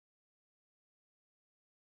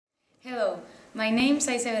Hello, my name is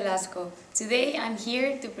Aisa Velasco. Today I'm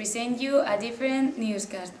here to present you a different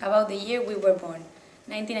newscast about the year we were born,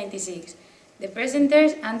 1996. The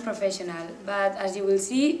presenters aren't professional, but as you will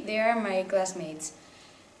see, they are my classmates.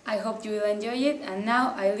 I hope you will enjoy it, and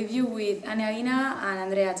now I leave you with Ana Aguinaga and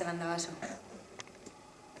Andrea Chalandavaso.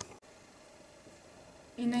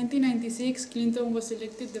 In 1996, Clinton was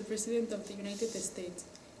elected the President of the United States.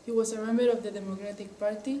 He was a member of the Democratic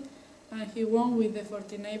Party, and he won with the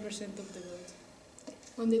 49% of the vote.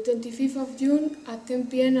 On the 25th of June, at 10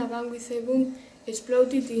 p.m. a bomb with a boom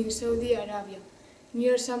exploded in Saudi Arabia,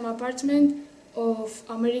 near some apartment of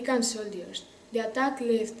American soldiers. The attack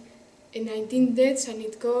left 19 deaths and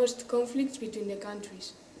it caused conflicts between the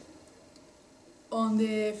countries. On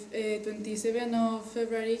the 27th of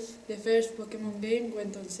February, the first Pokemon game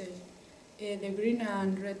went on sale, the green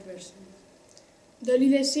and red version. Dolly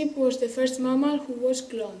the sheep was the first mammal who was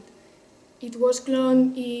cloned. It was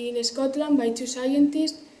cloned in Scotland by two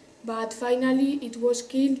scientists, but finally it was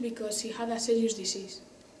killed because he had a serious disease.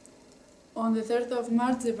 On the 3rd of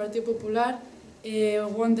March, the Partido Popular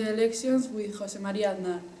won the elections with José María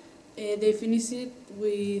Aznar. They finished it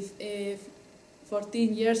with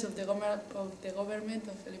 14 years of the government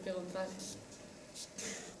of Felipe González.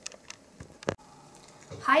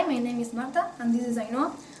 Hi, my name is Marta and this is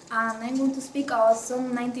Ainhoa, and I'm going to speak about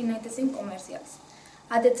some 1996 commercials.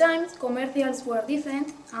 At the time, commercials were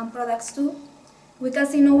different and products too. We can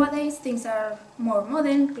see nowadays things are more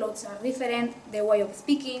modern, clothes are different, the way of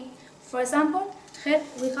speaking. For example, here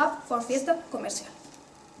we have For Fiesta commercial.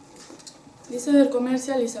 This other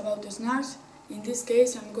commercial is about snacks. In this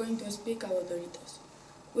case, I'm going to speak about Doritos.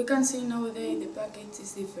 We can see nowadays the package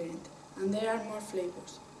is different and there are more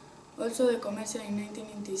flavors. Also, the commercial in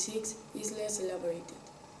 1996 is less elaborated.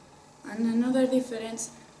 And another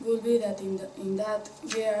difference would be that in that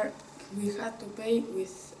year we had to pay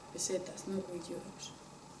with pesetas, not with euros.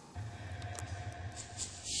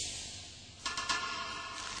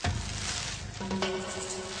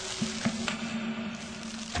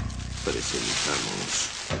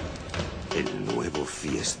 Presentamos el nuevo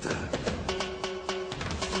Fiesta.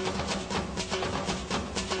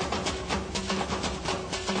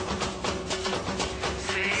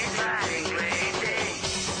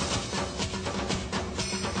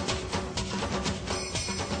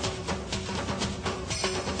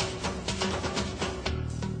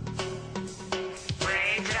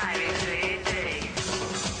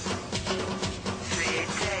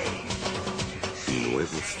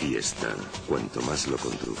 Nuevo Fiesta. Cuanto más lo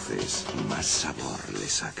conduces, más sabor le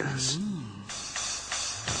sacas.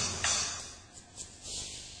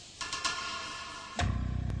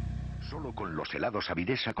 Solo con los helados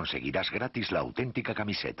Avidesa conseguirás gratis la auténtica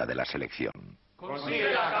camiseta de la selección.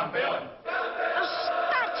 ¡Consíguela, campeón!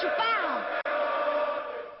 ¡Está chupado!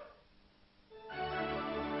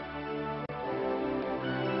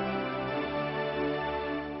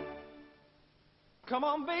 Come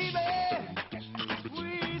on, baby,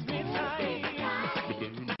 squeeze me tight.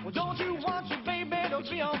 Well, don't you want your baby to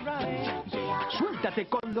be alright? Suéltate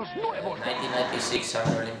con los nuevos. 1996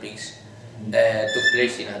 Summer Olympics took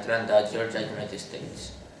place in Atlanta, Georgia, United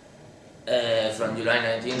States, from July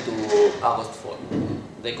 19 to August 4.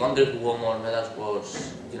 The country who won more medals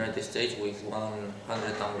was United States with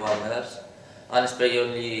 101 medals, and Spain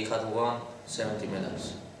only had won 70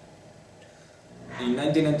 medals. In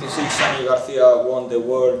 1996, Sammy Garcia won the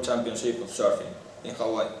World Championship of Surfing in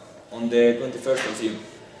Hawaii on the 21st of June.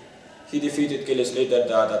 He defeated Kelly Slater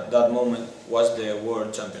that at that moment was the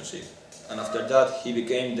World Championship, and after that he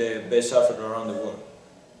became the best surfer around the world.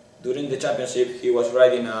 During the championship he was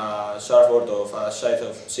riding a surfboard of a size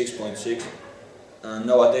of 6.6 and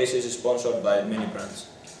nowadays is sponsored by many brands.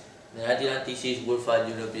 The 1996 World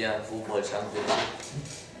European Football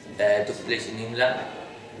Championship took place in England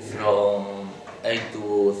from 8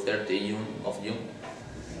 to 30 of June,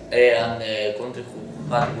 and the country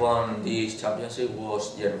who had won this championship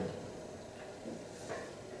was Germany.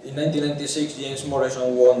 In 1996, James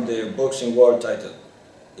Morrison won the boxing world title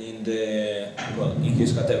in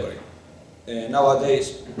his category.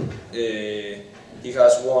 Nowadays, he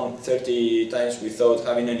has won 30 times without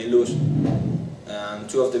having any lose, and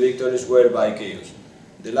 2 of the victories were by KOs.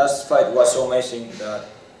 The last fight was so amazing that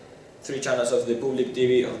 3 channels of the public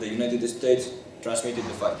TV of the United States transmitted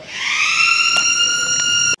the fight.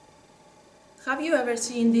 Have you ever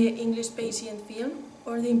seen the English Patient film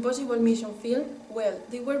or the Impossible Mission film? Well,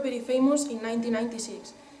 they were very famous in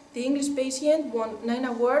 1996. The English Patient won 9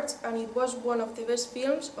 awards and it was one of the best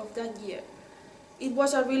films of that year. It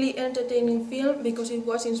was a really entertaining film because it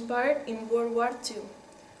was inspired in World War II.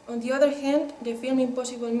 On the other hand, the film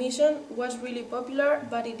Impossible Mission was really popular,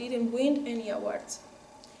 but it didn't win any awards.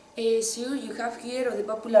 Sure, you have here the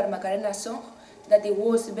popular Macarena song that it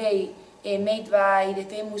was made by the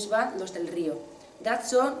famous band Los del Rio. That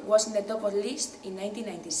song was in the top of the list in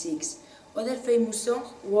 1996. Other famous song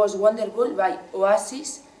was Wonderful by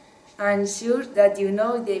Oasis, and sure that you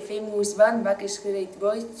know the famous band Backstreet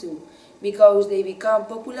Boys too, because they became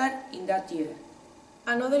popular in that year.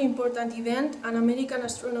 Another important event, an American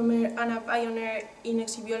astronomer and a pioneer in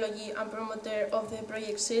exobiology and promoter of the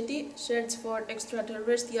Project SETI, Search for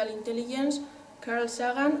Extraterrestrial Intelligence, Carl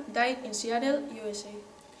Sagan, died in Seattle, USA.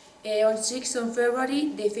 On 6th of February,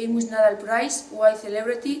 the famous Nobel Prize was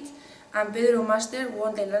celebrated, and Pedro Master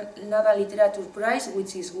won the Nobel Literature Prize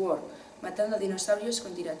with his work, Matando dinosaurios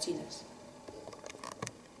con tirachinas.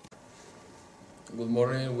 Good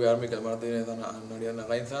morning, we are Mikel Martinez and Ariana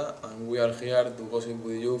Gainza, and we are here to gossip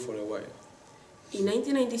with you for a while. In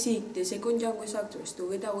 1996, the second youngest actress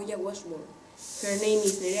to get a Goya was born. Her name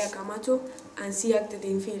is Nerea Camacho, and she acted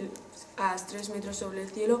in films as 3 metros sobre el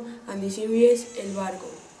cielo and the series El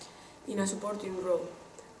Barco, in a supporting role.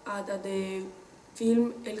 At the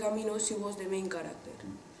film El Camino, she was the main character.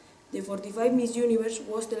 The 45 Miss Universe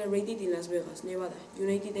was celebrated in Las Vegas, Nevada,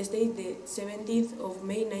 United States, the 17th of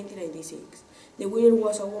May 1996. The winner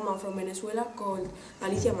was a woman from Venezuela called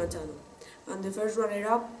Alicia Machado, and the first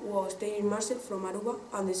runner-up was Taylor Marcel from Aruba,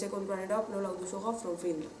 and the second runner-up Lola Udusoga from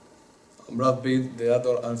Finland. Brad Pitt, the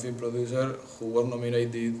actor and film producer, who was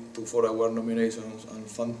nominated to 4 award nominations and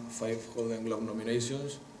 5 Golden Globe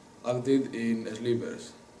nominations, acted in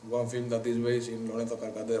Sleepers, one film that is based in Lorenzo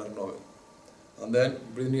Carcaterra's novel. And then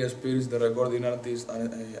Britney Spears, the recording artist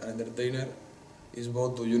and entertainer, is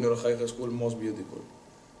voted to Junior High School Most Beautiful.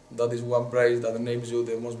 That is one prize that names you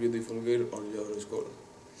the most beautiful girl of your school.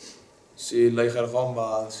 She left her home,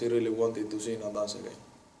 but she really wanted to sing and dance again.